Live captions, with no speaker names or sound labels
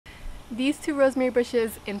These two rosemary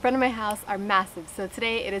bushes in front of my house are massive, so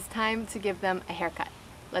today it is time to give them a haircut.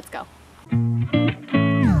 Let's go.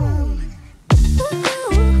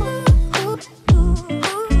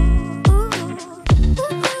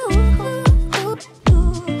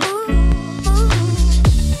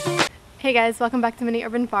 Hey guys, welcome back to Mini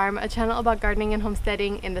Urban Farm, a channel about gardening and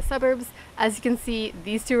homesteading in the suburbs. As you can see,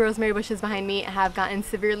 these two rosemary bushes behind me have gotten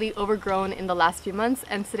severely overgrown in the last few months,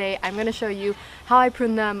 and today I'm going to show you how I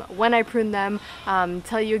prune them, when I prune them,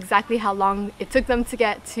 tell you exactly how long it took them to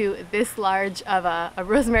get to this large of a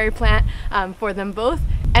rosemary plant for them both,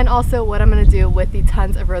 and also what I'm going to do with the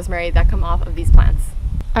tons of rosemary that come off of these plants.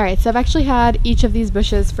 Alright, so I've actually had each of these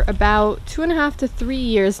bushes for about 2.5 to 3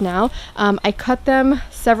 years now. I cut them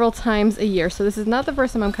several times a year, so this is not the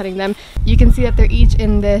first time I'm cutting them. You can see that they're each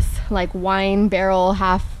in this like wine barrel,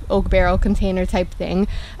 half oak barrel container type thing,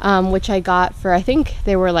 which I got for, I think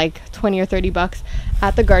they were like 20 or 30 bucks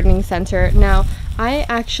at the gardening center. Now, I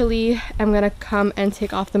actually am going to come and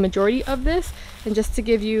take off the majority of this, and just to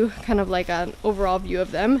give you kind of like an overall view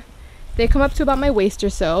of them. They come up to about my waist or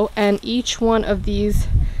so, and each one of these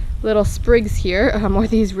little sprigs here, or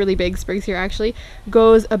these really big sprigs here actually,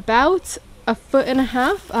 goes about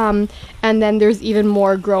 1.5 feet, and then there's even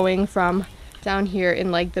more growing from down here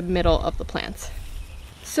in like the middle of the plant.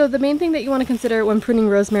 So the main thing that you want to consider when pruning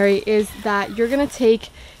rosemary is that you're going to take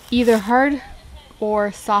either hard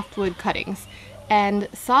or softwood cuttings. And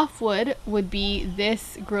softwood would be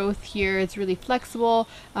this growth here. It's really flexible.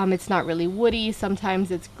 It's not really woody.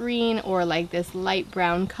 Sometimes it's green or like this light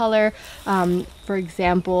brown color. For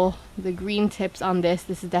example, the green tips on this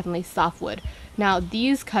is definitely softwood. Now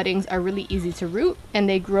these cuttings are really easy to root and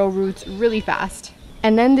they grow roots really fast.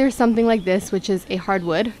 And then there's something like this, which is a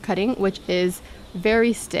hardwood cutting, which is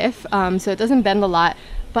very stiff, so it doesn't bend a lot.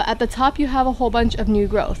 But at the top you have a whole bunch of new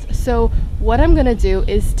growth. So what I'm gonna do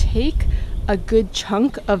is take a good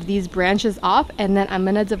chunk of these branches off, and then I'm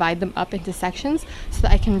gonna divide them up into sections so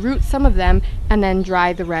that I can root some of them and then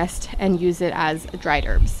dry the rest and use it as dried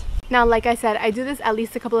herbs. Now, like I said, I do this at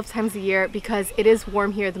least a couple of times a year because it is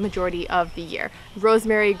warm here the majority of the year.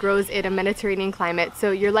 Rosemary grows in a Mediterranean climate, so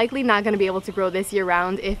you're likely not going to be able to grow this year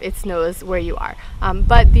round if it snows where you are.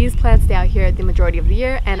 But these plants stay out here the majority of the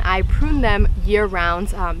year, and I prune them year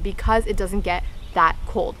round because it doesn't get that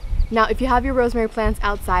cold. Now, if you have your rosemary plants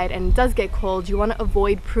outside and it does get cold, you want to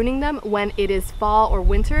avoid pruning them when it is fall or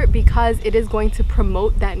winter because it is going to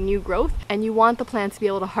promote that new growth, and you want the plant to be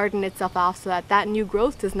able to harden itself off so that that new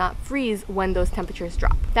growth does not freeze when those temperatures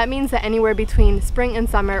drop. That means that anywhere between spring and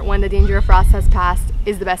summer, when the danger of frost has passed,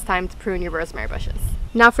 is the best time to prune your rosemary bushes.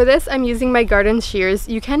 Now for this, I'm using my garden shears.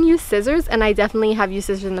 You can use scissors, and I definitely have used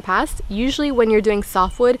scissors in the past. Usually when you're doing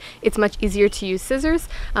softwood, it's much easier to use scissors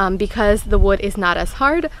because the wood is not as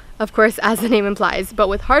hard, of course, as the name implies. But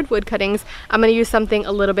with hardwood cuttings, I'm going to use something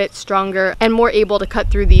a little bit stronger and more able to cut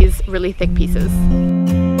through these really thick pieces.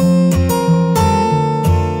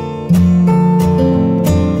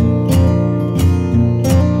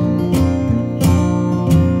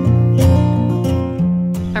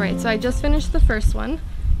 So I just finished the first one.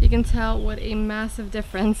 You can tell what a massive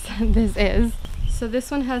difference this is. So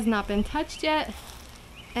this one has not been touched yet,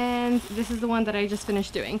 and this is the one that I just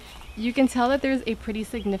finished doing. You can tell that there's a pretty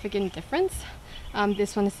significant difference.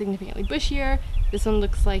 This one is significantly bushier. This one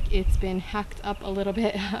looks like it's been hacked up a little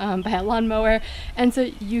bit by a lawnmower. And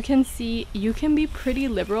so you can see you can be pretty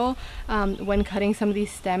liberal when cutting some of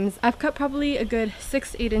these stems. I've cut probably a good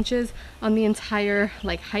 6 to 8 inches on the entire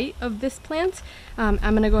like height of this plant. I'm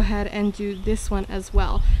gonna go ahead and do this one as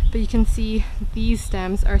well. But you can see these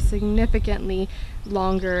stems are significantly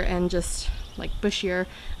longer and just like bushier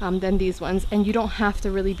than these ones, and you don't have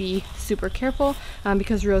to really be super careful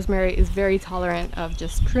because rosemary is very tolerant of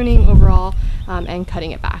just pruning overall and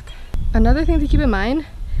cutting it back. Another thing to keep in mind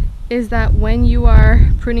is that when you are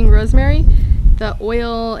pruning rosemary, the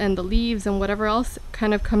oil and the leaves and whatever else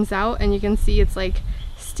kind of comes out, and you can see it's like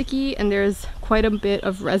sticky and there's quite a bit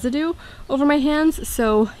of residue over my hands,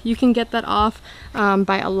 so you can get that off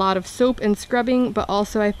by a lot of soap and scrubbing, but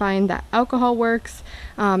also I find that alcohol works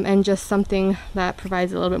and just something that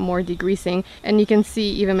provides a little bit more degreasing, and you can see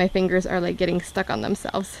even my fingers are like getting stuck on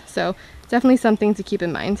themselves, so definitely something to keep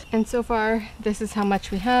in mind. And so far this is how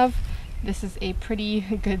much we have. This is a pretty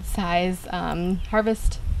good size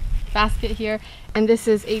harvest basket here, and this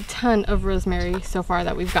is a ton of rosemary so far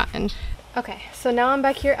that we've gotten. Okay, so now I'm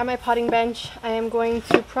back here at my potting bench. I am going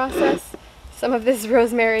to process some of this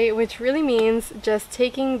rosemary, which really means just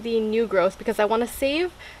taking the new growth, because I want to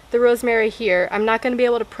save the rosemary here. I'm not going to be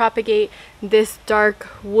able to propagate this dark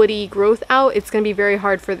woody growth out. It's going to be very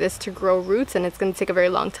hard for this to grow roots, and it's going to take a very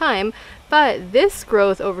long time. But this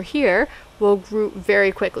growth over here will grow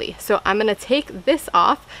very quickly. So I'm going to take this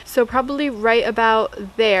off. So probably right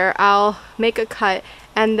about there, I'll make a cut,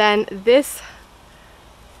 and then this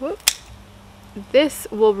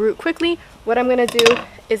will root quickly. What I'm going to do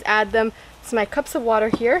is add them to my cups of water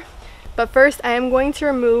here. But first I am going to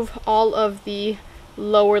remove all of the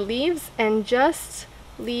lower leaves and just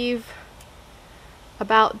leave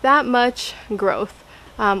about that much growth,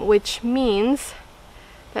 which means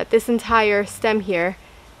that this entire stem here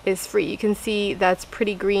is free. You can see that's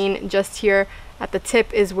pretty green. Just here at the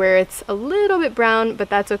tip is where it's a little bit brown, but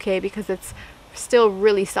that's okay because it's still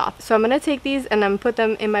really soft. So I'm going to take these and then put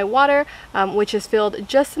them in my water, which is filled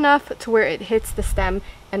just enough to where it hits the stem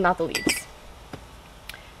and not the leaves.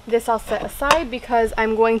 This I'll set aside because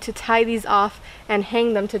I'm going to tie these off and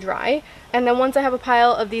hang them to dry. And then once I have a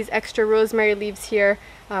pile of these extra rosemary leaves here,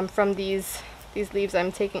 from these leaves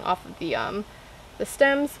I'm taking off of the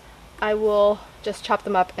stems, I will just chop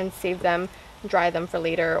them up and save them, dry them for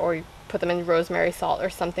later, or put them in rosemary salt or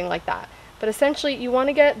something like that. But essentially you want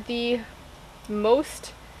to get the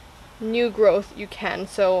most new growth you can.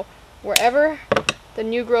 So wherever the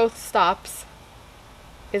new growth stops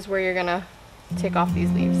is where you're gonna take off these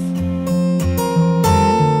leaves.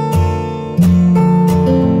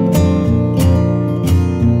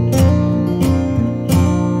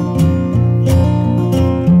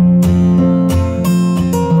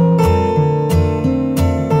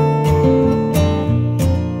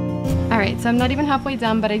 So I'm not even halfway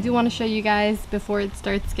done, but I do want to show you guys before it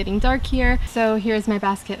starts getting dark here. So here's my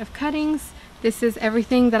basket of cuttings. This is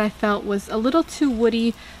everything that I felt was a little too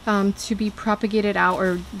woody to be propagated out,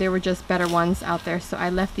 or there were just better ones out there, so I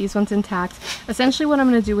left these ones intact. Essentially what I'm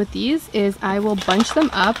going to do with these is I will bunch them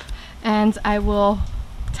up and I will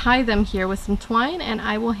tie them here with some twine, and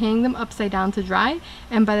I will hang them upside down to dry.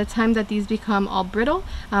 And by the time that these become all brittle,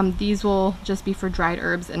 these will just be for dried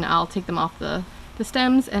herbs, and I'll take them off the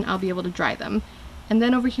stems and I'll be able to dry them. And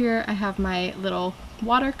then over here I have my little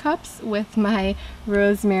water cups with my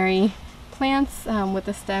rosemary plants with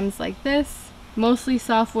the stems like this, mostly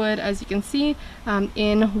softwood as you can see,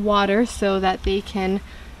 in water so that they can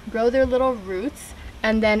grow their little roots.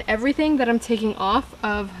 And then everything that I'm taking off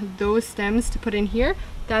of those stems to put in here,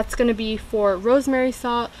 that's going to be for rosemary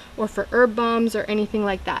salt or for herb bombs or anything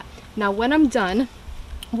like that. Now when I'm done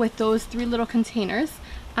with those 3 little containers,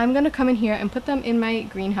 I'm going to come in here and put them in my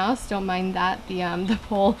greenhouse. Don't mind that, the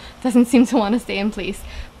pole doesn't seem to want to stay in place.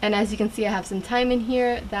 And as you can see, I have some thyme in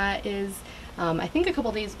here that is I think a couple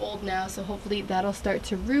days old now, so hopefully that'll start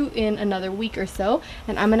to root in another week or so.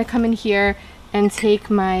 And I'm going to come in here and take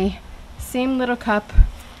my same little cup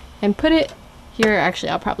and put it here.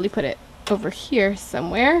 Actually, I'll probably put it over here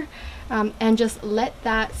somewhere. And just let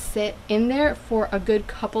that sit in there for a good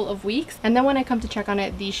couple of weeks. And then when I come to check on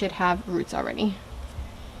it, these should have roots already.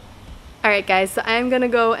 Alright guys, so I'm gonna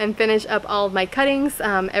go and finish up all of my cuttings,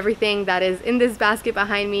 everything that is in this basket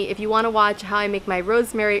behind me. If you want to watch how I make my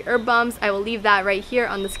rosemary herb bombs, I will leave that right here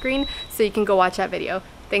on the screen so you can go watch that video.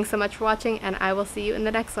 Thanks so much for watching, and I will see you in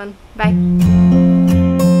the next one. Bye!